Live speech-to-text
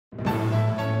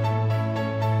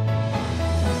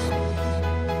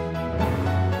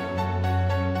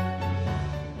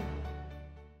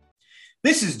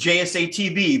This is JSA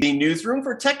TV, the newsroom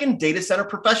for tech and data center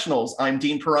professionals. I'm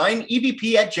Dean Perrine,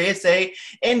 EVP at JSA,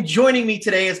 and joining me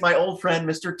today is my old friend,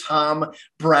 Mr. Tom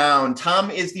Brown. Tom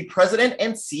is the president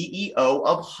and CEO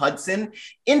of Hudson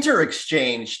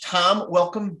Interxchange. Tom,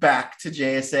 welcome back to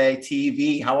JSA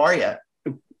TV. How are you?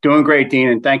 Doing great, Dean,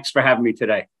 and thanks for having me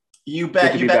today. You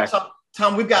bet. You bet.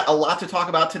 Tom, we've got a lot to talk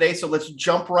about today, so let's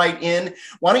jump right in.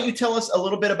 Why don't you tell us a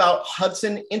little bit about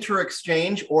Hudson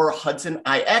Interxchange, or Hudson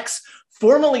IX,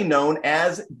 formerly known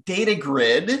as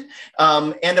DataGryd,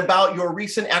 and about your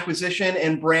recent acquisition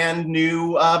and brand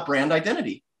new brand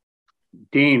identity.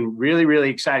 Dean, really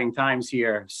exciting times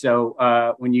here.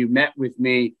 So when you met with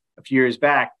me a few years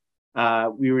back,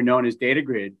 we were known as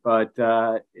DataGryd, but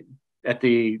at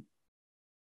the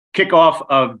kickoff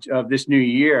of this new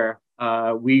year,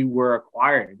 we were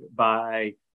acquired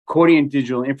by Cordiant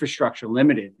Digital Infrastructure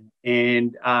Limited,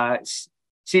 and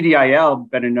CDIL,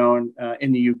 better known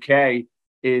in the UK,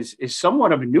 is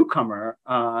somewhat of a newcomer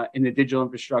in the digital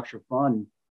infrastructure fund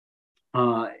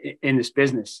in this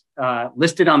business.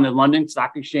 Listed on the London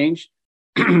Stock Exchange,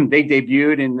 they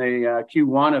debuted in the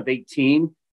Q1 of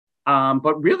 18.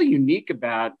 But really unique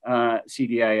about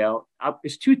CDIL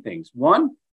is two things.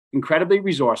 One, incredibly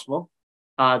resourceful.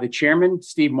 The chairman,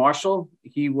 Steve Marshall,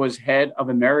 he was head of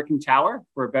American Tower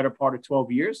for a better part of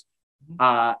 12 years.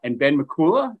 And Ben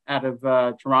McCullough out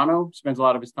of Toronto, spends a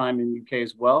lot of his time in the UK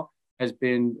as well, has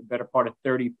been a better part of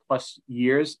 30 plus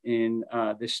years in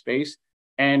this space,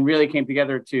 and really came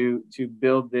together to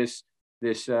build this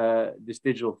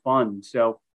digital fund.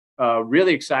 So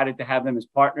really excited to have them as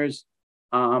partners,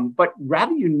 but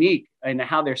rather unique in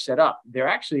how they're set up. They're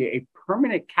actually a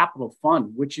permanent capital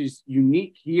fund, which is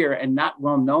unique here and not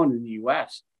well known in the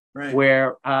US, right,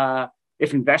 where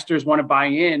if investors want to buy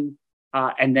in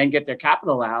and then get their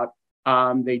capital out,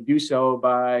 they do so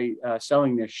by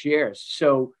selling their shares.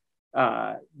 So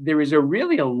there is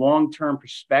really a long-term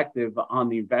perspective on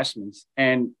the investments.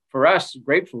 And for us,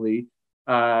 gratefully,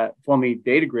 formerly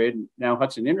DataGryd, now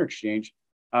Hudson Interxchange,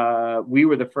 we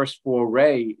were the first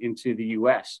foray into the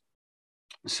US.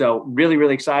 So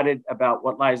really excited about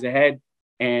what lies ahead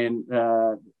and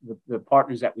the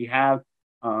partners that we have,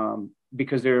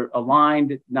 because they're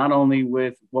aligned not only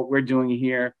with what we're doing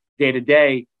here day to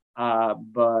day,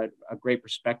 but a great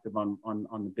perspective on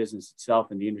the business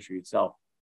itself and the industry itself.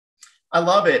 I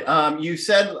love it. You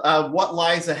said what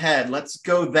lies ahead. Let's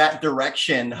go that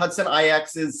direction. Hudson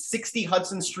IX's 60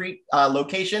 Hudson Street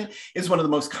location is one of the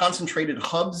most concentrated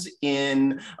hubs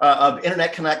of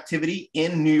internet connectivity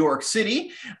in New York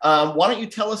City. Why don't you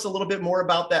tell us a little bit more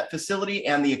about that facility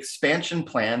and the expansion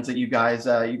plans that you guys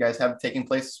have taking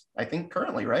place, I think,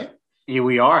 currently, right? Here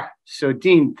we are. So,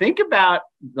 Dean, think about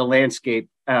the landscape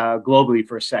globally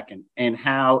for a second and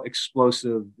how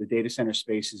explosive the data center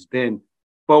space has been.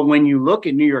 But when you look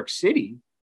at New York City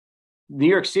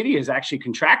has actually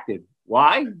contracted.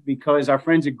 Why? Because our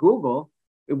friends at Google,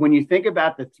 when you think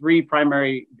about the three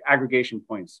primary aggregation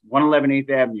points, 111 8th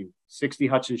Avenue, 60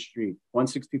 Hudson Street,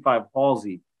 165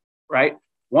 Halsey, right?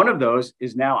 One of those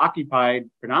is now occupied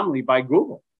predominantly by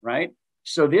Google, right?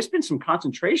 So there's been some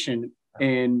concentration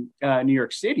in New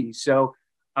York City. So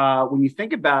when you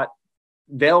think about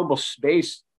available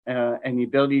space and the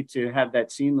ability to have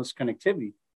that seamless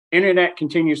connectivity, internet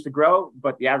continues to grow,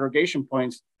 but the aggregation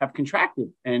points have contracted,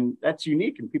 and that's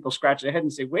unique. And people scratch their head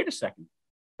and say, wait a second,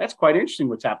 that's quite interesting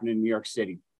what's happening in New York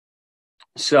City.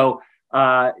 So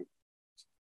Hudson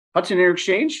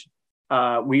Interxchange,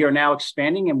 we are now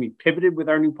expanding, and we pivoted with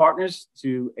our new partners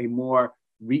to a more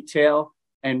retail.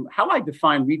 And how I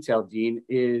define retail, Dean,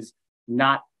 is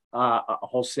not a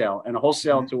wholesale. And a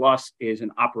wholesale to us is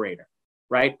an operator,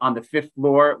 right? On the 5th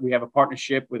floor, we have a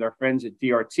partnership with our friends at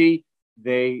DRT.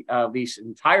 They lease an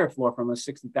entire floor from us,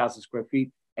 60,000 square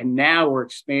feet. And now we're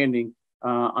expanding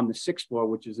on the 6th floor,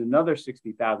 which is another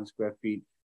 60,000 square feet.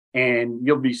 And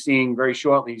you'll be seeing very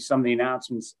shortly some of the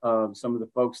announcements of some of the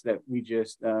folks that we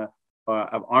just are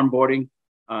onboarding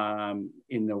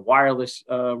in the wireless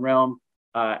realm,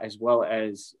 as well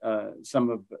as some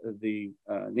of the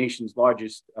nation's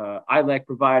largest ILEC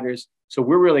providers. So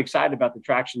we're really excited about the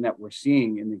traction that we're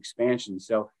seeing in the expansion.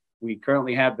 So we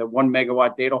currently have the 1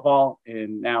 megawatt data hall,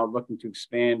 and now looking to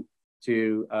expand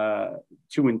to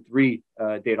 2 and 3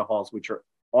 data halls, which are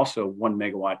also 1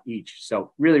 megawatt each.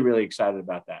 So really excited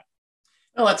about that.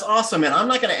 Oh, that's awesome. And I'm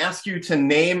not going to ask you to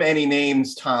name any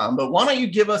names, Tom, but why don't you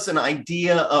give us an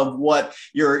idea of what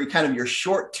your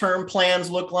short-term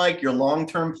plans look like, your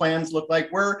long-term plans look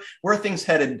like? Where are things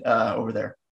headed over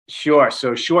there? Sure.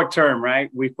 So short-term,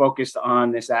 right? We focused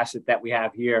on this asset that we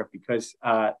have here because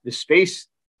the space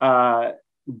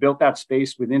built out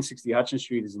space within 60 Hudson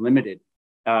Street is limited.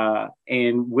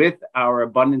 And with our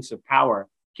abundance of power,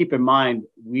 keep in mind,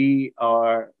 we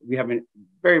have a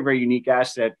very, very unique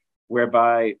asset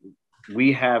whereby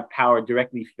we have power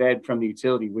directly fed from the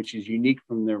utility, which is unique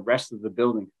from the rest of the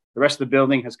building. The rest of the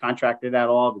building has contracted out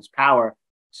all of its power.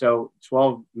 So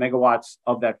 12 megawatts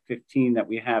of that 15 that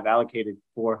we have allocated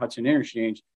for Hudson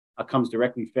Interxchange comes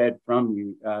directly fed from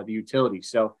the utility.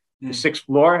 So the sixth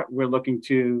floor, we're looking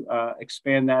to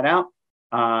expand that out.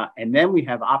 And then we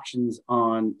have options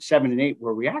on 7 and 8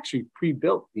 where we actually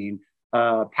pre-built the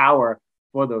power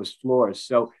for those floors.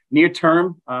 So near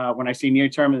term, when I say near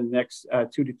term, in the next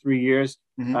 2 to 3 years,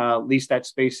 lease that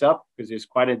space up because there's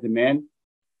quite a demand,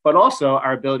 but also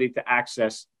our ability to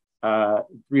access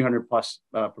 300 plus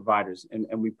providers.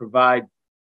 And we provide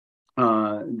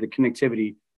the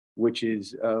connectivity, which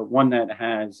is one that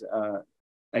has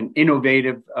an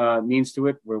innovative means to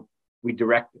it, where we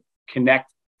direct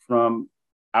connect from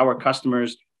our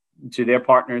customers to their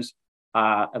partners,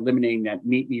 eliminating that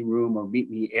meet me room or meet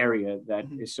me area that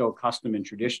is so custom and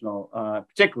traditional,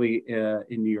 particularly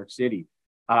in New York City.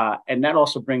 And that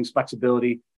also brings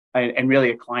flexibility and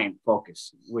really a client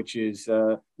focus, which is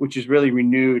really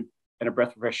renewed and a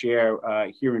breath of fresh air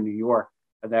here in New York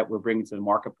that we're bringing to the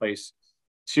marketplace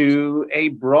to a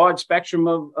broad spectrum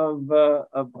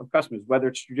of customers, whether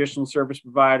it's traditional service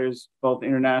providers, both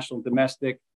international,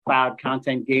 domestic, cloud,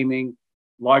 content, gaming,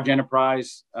 large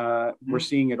enterprise. We're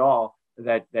seeing it all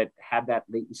that have that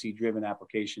latency-driven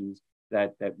applications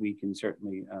that we can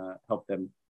certainly help them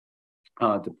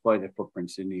deploy their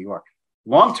footprints in New York.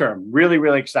 Long term, really,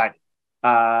 really excited.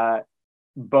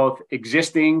 Both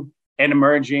existing and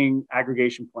emerging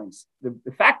aggregation points.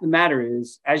 The fact of the matter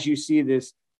is, as you see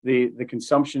this, the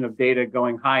consumption of data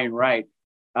going high and right,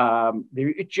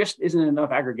 it just isn't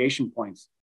enough aggregation points.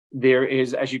 There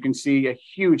is, as you can see, a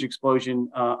huge explosion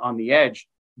on the edge,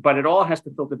 but it all has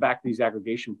to filter back to these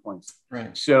aggregation points.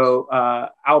 Right. So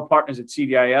our partners at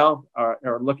CDIL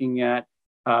are looking at,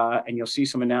 and you'll see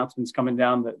some announcements coming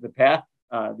down the path.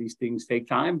 These things take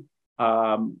time,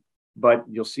 but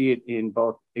you'll see it in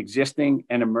both existing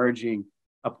and emerging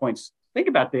points. Think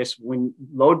about this: when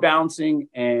load balancing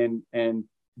and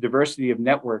diversity of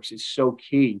networks is so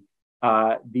key,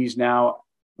 these now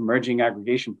emerging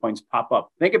aggregation points pop up.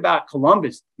 Think about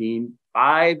Columbus, Dean,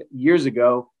 5 years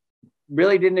ago,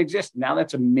 really didn't exist. Now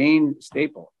that's a main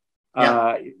staple.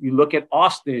 Yeah. You look at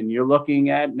Austin, you're looking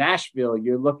at Nashville,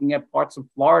 you're looking at parts of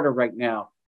Florida right now.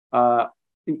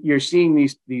 You're seeing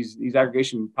these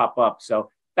aggregation pop up. So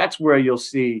that's where you'll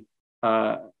see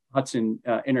Hudson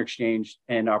Interxchange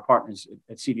and our partners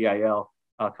at CDIL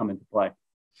come into play.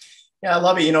 Yeah, I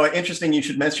love it. You know, interesting you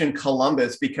should mention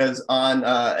Columbus, because on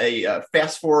a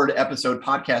Fast Forward episode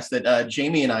podcast that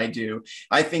Jamie and I do,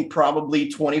 I think probably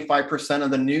 25% of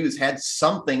the news had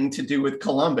something to do with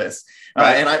Columbus.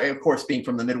 Right. And I, of course, being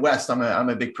from the Midwest, I'm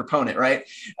a big proponent, right?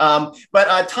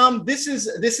 But Tom, this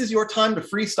is your time to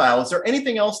freestyle. Is there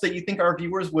anything else that you think our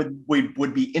viewers would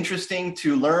be interesting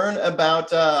to learn about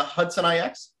Hudson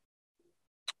IX?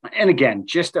 And again,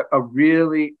 just a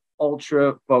really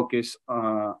ultra focus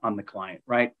on the client,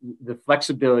 right? The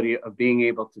flexibility of being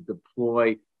able to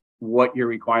deploy what your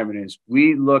requirement is.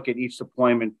 We look at each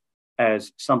deployment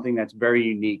as something that's very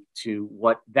unique to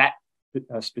what that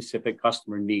specific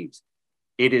customer needs.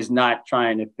 It is not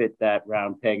trying to fit that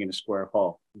round peg in a square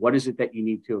hole. What is it that you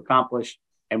need to accomplish?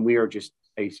 And we are just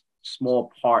a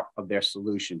small part of their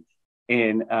solution.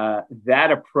 And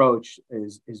that approach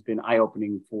has been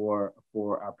eye-opening for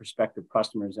our prospective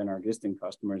customers and our existing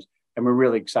customers. And we're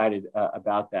really excited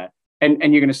about that. And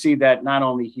you're going to see that not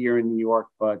only here in New York,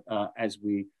 but as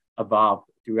we evolve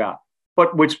throughout.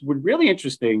 But what's really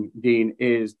interesting, Dean,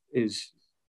 is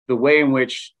the way in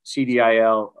which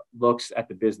CDIL looks at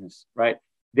the business, right?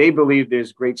 They believe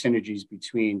there's great synergies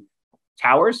between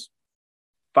towers,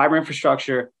 fiber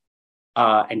infrastructure,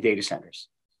 and data centers.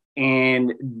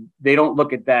 And they don't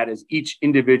look at that as each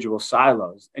individual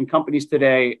silos. And companies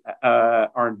today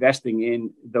are investing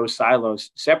in those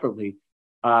silos separately.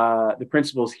 The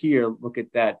principals here look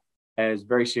at that as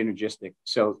very synergistic.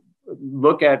 So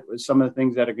look at some of the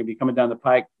things that are going to be coming down the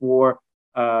pike for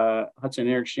Hudson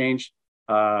Interxchange,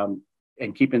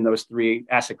 and keeping those three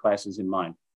asset classes in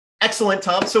mind. Excellent,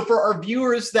 Tom. So for our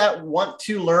viewers that want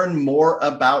to learn more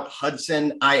about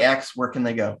Hudson IX, where can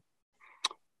they go?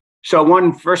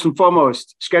 So first and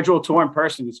foremost, schedule a tour in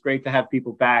person. It's great to have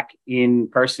people back in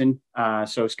person.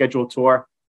 So schedule a tour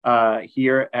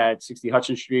here at 60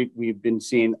 Hudson Street. We've been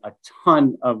seeing a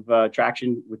ton of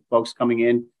traction with folks coming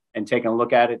in and taking a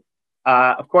look at it.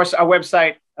 Of course, our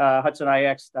website,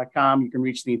 hudsonix.com, you can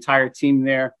reach the entire team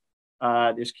there.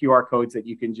 There's QR codes that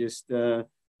you can just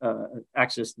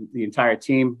access the entire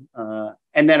team.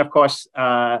 And then, of course,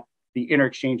 the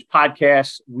Interxchange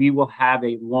podcast, we will have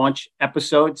a launch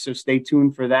episode, so stay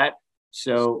tuned for that.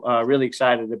 So really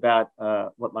excited about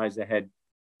what lies ahead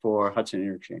for Hudson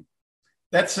Interxchange.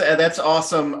 That's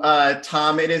awesome,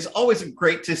 Tom. It is always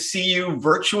great to see you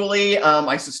virtually.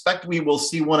 I suspect we will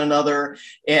see one another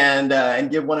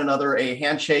and give one another a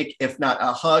handshake, if not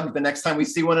a hug, the next time we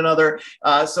see one another.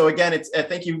 So again,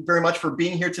 thank you very much for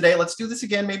being here today. Let's do this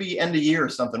again, maybe end of year or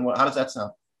something. How does that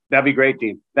sound? That'd be great,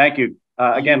 Dean. Thank you.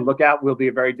 Again, look out. We'll be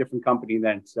a very different company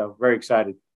then. So very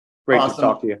excited. Great to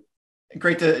talk to you.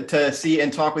 Great to see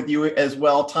and talk with you as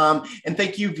well, Tom. And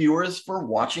thank you, viewers, for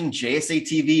watching JSA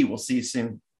TV. We'll see you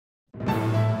soon.